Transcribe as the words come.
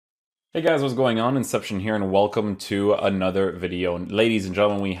Hey guys, what's going on? Inception here, and welcome to another video. Ladies and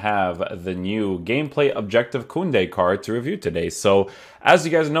gentlemen, we have the new gameplay objective Kounde card to review today. So, as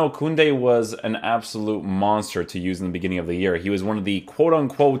you guys know, Kounde was an absolute monster to use in the beginning of the year. He was one of the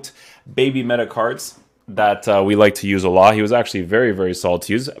quote-unquote baby meta cards that we like to use a lot. He was actually very, very solid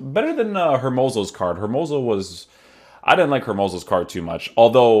to use. Better than Hermoso's card. Hermoso was... I didn't like Hermoso's card too much,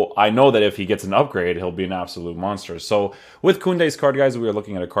 although I know that if he gets an upgrade, he'll be an absolute monster. So with Kounde's card, guys, we are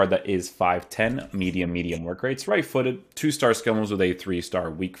looking at a card that is 5'10", medium work rates, right-footed, 2-star skill moves with a 3-star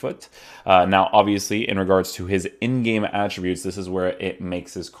weak foot. Now, obviously, in regards to his in-game attributes, this is where it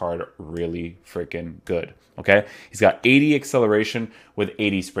makes his card really freaking good, okay? He's got 80 acceleration with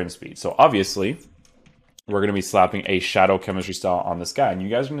 80 sprint speed. So obviously, we're going to be slapping a shadow chemistry style on this guy, and you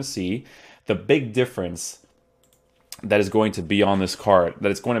guys are going to see the big difference that is going to be on this card,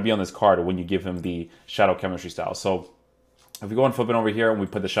 when you give him the shadow chemistry style. So if we go and flip it over here and we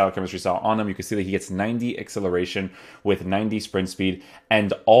put the shadow chemistry style on him, you can see that he gets 90 acceleration with 90 sprint speed,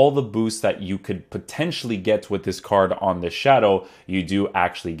 and all the boosts that you could potentially get with this card on the shadow, you do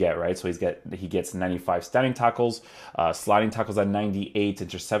actually get, right? So he gets 95 standing tackles, sliding tackles at 98,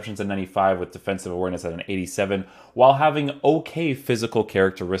 interceptions at 95, with defensive awareness at an 87, while having okay physical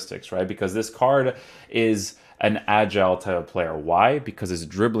characteristics, right? Because this card is an agile type of player. Why? Because his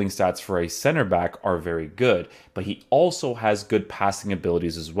dribbling stats for a center back are very good, but he also has good passing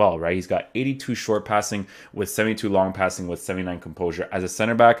abilities as well, right? He's got 82 short passing with 72 long passing with 79 composure. As a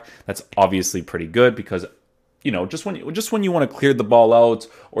center back, that's obviously pretty good because, you know, just when you want to clear the ball out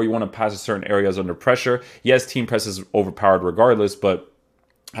or you want to pass certain areas under pressure, yes, team press is overpowered regardless, but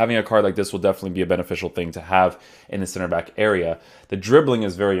having a card like this will definitely be a beneficial thing to have in the center back area. The dribbling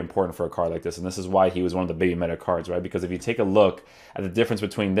is very important for a card like this, and this is why he was one of the baby meta cards, right? Because if you take a look at the difference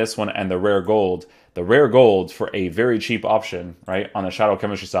between this one and the rare gold for a very cheap option, right, on the shadow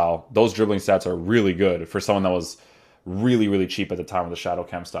chemistry style, those dribbling stats are really good for someone that was really, really cheap at the time of the shadow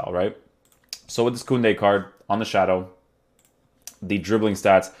chem style, right? So with this Kounde card on the shadow, the dribbling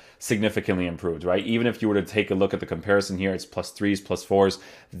stats significantly improved, right? Even if you were to take a look at the comparison here, it's +3s, +4s.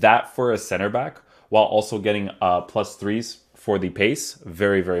 That for a center back, while also getting +3s for the pace,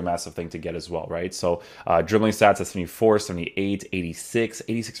 very, very massive thing to get as well, right? So dribbling stats at 74, 78, 86,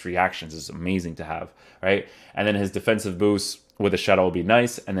 86 reactions is amazing to have, right? And then his defensive boost with a shadow will be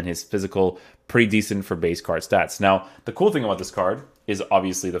nice, and then his physical, pretty decent for base card stats. Now, the cool thing about this card is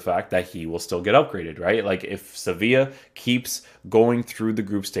obviously the fact that he will still get upgraded, right? Like if Sevilla keeps going through the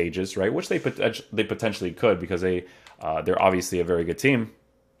group stages, right, which they potentially could because they're obviously a very good team,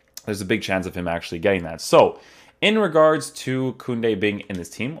 there's a big chance of him actually getting that. So in regards to Kounde being in this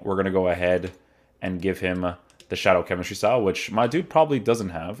team, we're going to go ahead and give him the shadow chemistry style, which my dude probably doesn't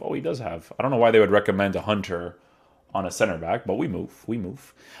have. Oh, he does have. I don't know why they would recommend a hunter on a center back, but we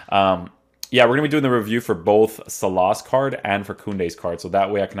move. Yeah, we're going to be doing the review for both Salah's card and for Kounde's card, so that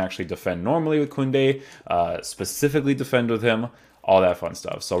way I can actually defend normally with Kounde, specifically defend with him, all that fun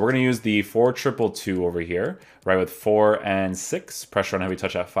stuff. So we're going to use the 4-2-2 over here, right, with 4 and 6, pressure on heavy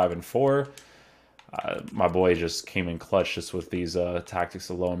touch at 5 and 4. My boy just came in clutch just with these tactics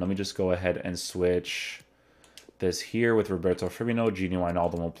alone. Let me just go ahead and switch this here with Roberto Firmino. Gini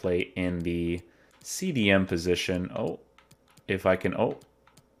Wijnaldum will play in the CDM position. Oh, if I can... Oh.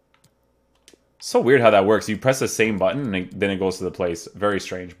 So weird how that works. You press the same button and then it goes to the place. Very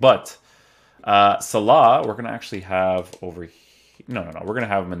strange. But Salah, we're going to actually have over here. No. We're going to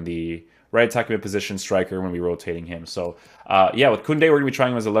have him in the right attacking mid position, striker. We're going to be rotating him. So, yeah, with Kounde, we're going to be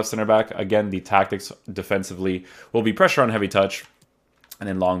trying him as a left center back. Again, the tactics defensively will be pressure on heavy touch and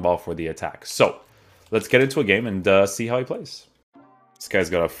then long ball for the attack. So, let's get into a game and see how he plays. This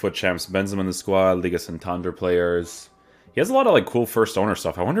guy's got a foot champs Benzema in the squad, Liga Santander players. He has a lot of like cool first owner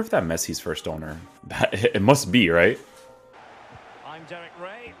stuff. I wonder if that Messi's first owner. It must be, right? I'm Derek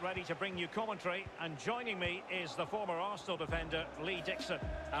Ray, ready to bring you commentary, and joining me is the former Arsenal defender Lee Dixon,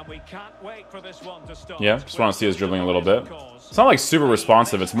 and we can't wait for this one to start. Yeah, just want to see his dribbling a little bit. It's not like super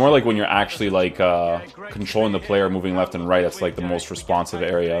responsive. It's more like when you're actually like controlling the player, moving left and right. That's like the most responsive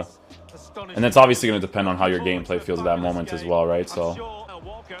area. And that's obviously going to depend on how your gameplay feels at that moment as well, right? So.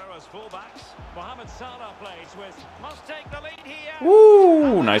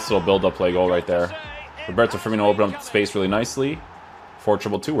 Woo! Nice little build-up play goal right there. Roberto Firmino opened up space really nicely.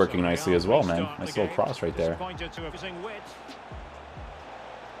 4-2-2 working nicely as well, man. Nice little cross right there.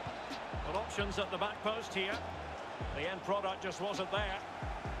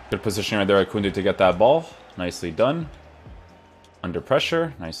 Good position right there at Kounde to get that ball. Nicely done. Under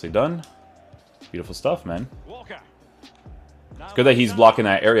pressure. Nicely done. Beautiful stuff, man. It's good that he's blocking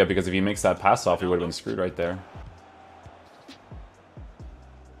that area because if he makes that pass off, he would have been screwed right there.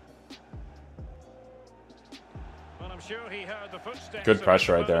 sure he heard the footsteps. Good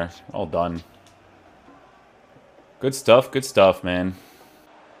pressure right there. Well done. Good stuff, man.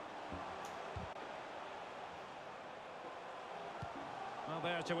 Well,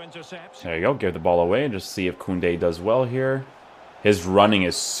 there to intercept. There you go. Give the ball away and just see if Kounde does well here. His running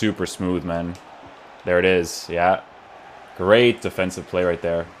is super smooth, man. There it is. Yeah. Great defensive play right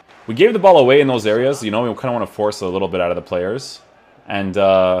there. We gave the ball away in those areas. You know, we kind of want to force a little bit out of the players. And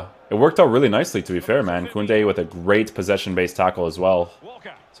it worked out really nicely, to be fair, man. Kounde with a great possession-based tackle as well.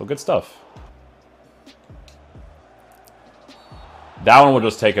 So good stuff. That one will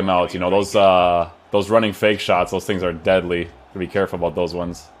just take him out. You know, those running fake shots, those things are deadly. Be careful about those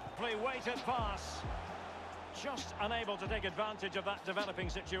ones. Weighted pass. Just unable to take advantage of that developing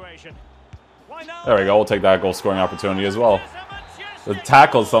situation. There we go. We'll take that goal scoring opportunity as well. The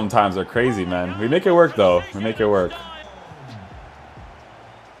tackles sometimes are crazy, man. We make it work, though. We make it work.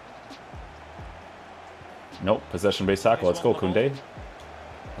 Nope. Possession-based tackle. Let's go, Kounde.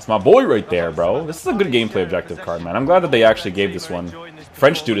 That's my boy right there, bro. This is a good gameplay objective card, man. I'm glad that they actually gave this one.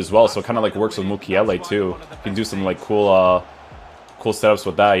 French dude as well, so it kind of like works with Mukiele too. You can do some like cool setups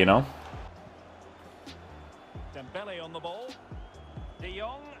with that, you know? On the ball. De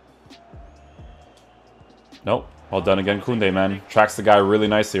Jong. Nope. Well done again, Kounde, man. Tracks the guy really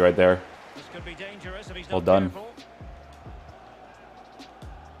nicely right there. This could be dangerous if he's well not done. Careful.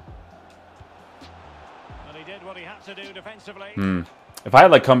 And he did what he had to do defensively. If I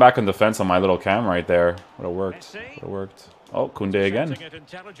had like come back in defense on my little cam right there, would have worked. Would have worked. Oh, Kounde again. It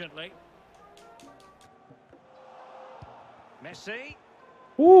intelligently. Messi.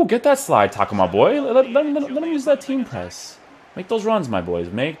 Ooh, get that slide, tackle, my boy. Let him use that team press. Make those runs, my boys.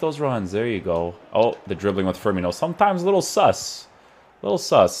 Make those runs. There you go. Oh, the dribbling with Firmino. Sometimes a little sus. A little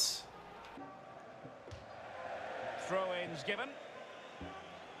sus. Throw-ins given.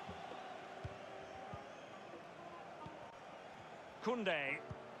 Kounde.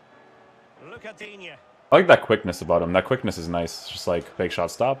 Lucadinha. I like that quickness about him. That quickness is nice. It's just like fake shot,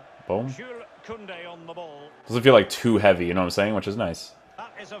 stop, boom. Kounde on the ball. Doesn't feel like too heavy, you know what I'm saying? Which is nice.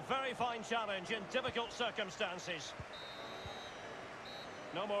 That is a very fine challenge in difficult circumstances.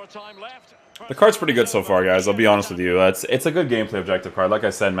 No more time left. The card's pretty good so far, guys. I'll be honest with you. It's a good gameplay objective card. Like I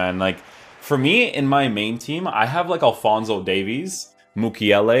said, man, like for me in my main team, I have like Alphonso Davies,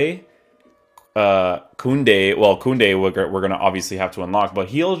 Mukiele, Kounde. Well, Kounde we're gonna obviously have to unlock, but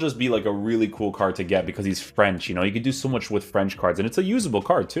he'll just be like a really cool card to get because he's French. You know, you can do so much with French cards, and it's a usable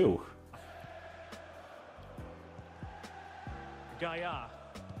card too. Gaia.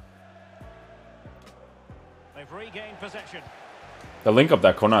 They've regained possession. The link up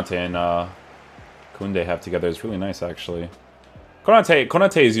that Konate and Kounde have together is really nice, actually.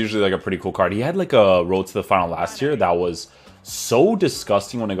 Konate is usually like a pretty cool card. He had like a road to the final last year that was so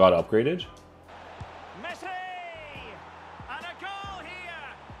disgusting when it got upgraded. Messi! And a goal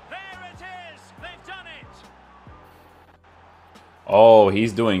here! There it is! They've done it! Oh,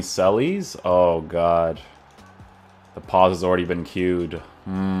 he's doing sellies? Oh, God. The pause has already been queued.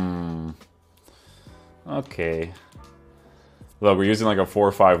 Okay. Look, we're using like a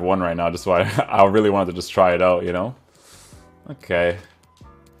 4-5-1 right now, just why I really wanted to just try it out, you know? Okay.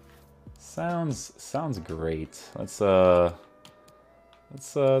 Sounds great. Let's see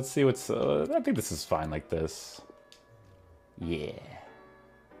what's I think this is fine like this. Yeah.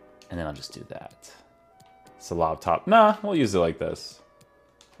 And then I'll just do that. It's a laptop. Nah, we'll use it like this.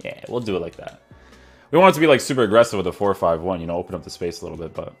 Yeah, we'll do it like that. We want it to be like super aggressive with a 4-5-1, you know, open up the space a little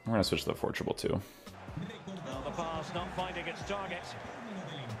bit, but we're gonna switch to the 4-2-2. Well, the pass not finding its target.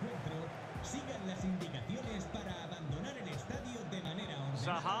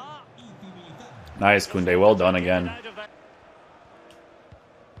 Zaha. Nice, Kounde. Well done again.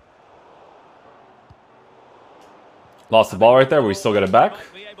 Lost the ball right there, but we still get it back.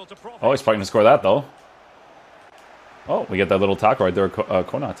 Oh, he's probably going to score that, though. Oh, we get that little tackle right there,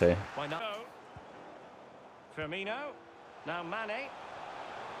 Konate. Firmino. Now Mane.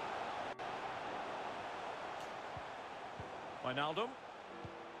 Wijnaldum.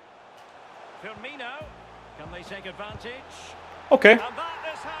 Firmino. Can they take advantage? Okay.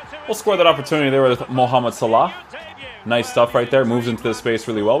 We'll score that opportunity there with Mohamed Salah. Nice stuff right there. Moves into the space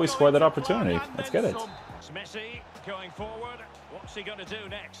really well. We scored that opportunity. Let's get it. Messi going forward. What's he going to do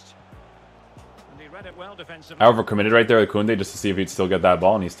next? And he read it well defensively. I overcommitted right there with Kounde just to see if he'd still get that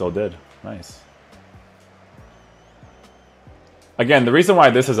ball, and he still did. Nice. Again, the reason why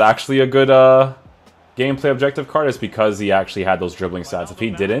this is actually a good gameplay objective card is because he actually had those dribbling stats. If he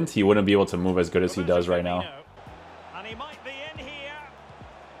didn't, he wouldn't be able to move as good as he does right now. And he might be in here.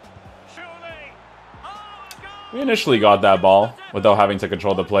 Surely. We initially got that ball without having to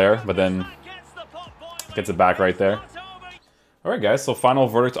control the player, but then gets it back right there. All right, guys, so final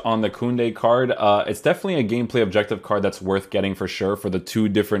verdict on the Kounde card. It's definitely a gameplay objective card that's worth getting for sure for the two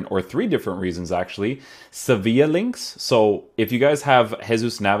different or three different reasons, actually. Sevilla links. So if you guys have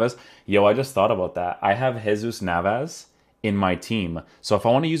Jesus Navas, yo, I just thought about that. I have Jesus Navas in my team. So if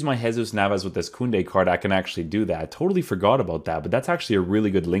I want to use my Jesus Navas with this Kounde card, I can actually do that. I totally forgot about that, but that's actually a really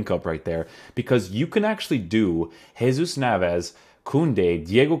good link up right there because you can actually do Jesus Navas, Kounde,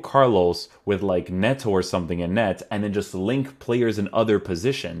 Diego Carlos with like Neto or something in net, and then just link players in other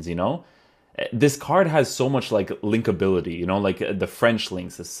positions, you know? This card has so much like linkability, you know, like the French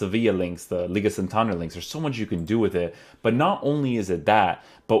links, the Sevilla links, the Liga Santander links. There's so much you can do with it. But not only is it that,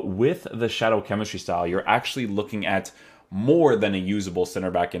 but with the Shadow Chemistry style, you're actually looking at more than a usable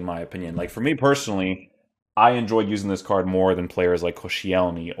center back, in my opinion. Like for me personally, I enjoyed using this card more than players like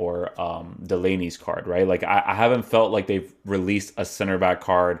Koscielny or Delaney's card, right? Like I haven't felt like they've released a center back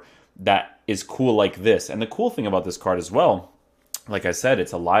card that is cool like this. And the cool thing about this card as well, like I said,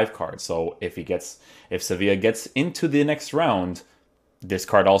 it's a live card. So if Sevilla gets into the next round, this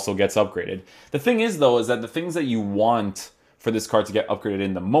card also gets upgraded. The thing is though, is that the things that you want for this card to get upgraded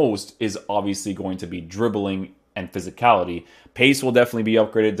in the most is obviously going to be dribbling and physicality. Pace will definitely be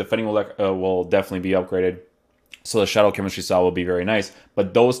upgraded. Defending will definitely be upgraded. So the Shadow Chemistry style will be very nice.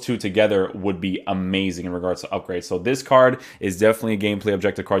 But those two together would be amazing in regards to upgrades. So this card is definitely a gameplay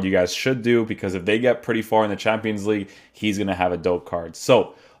objective card you guys should do because if they get pretty far in the Champions League, he's going to have a dope card.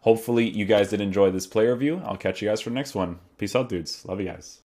 So hopefully you guys did enjoy this player review. I'll catch you guys for the next one. Peace out, dudes. Love you guys.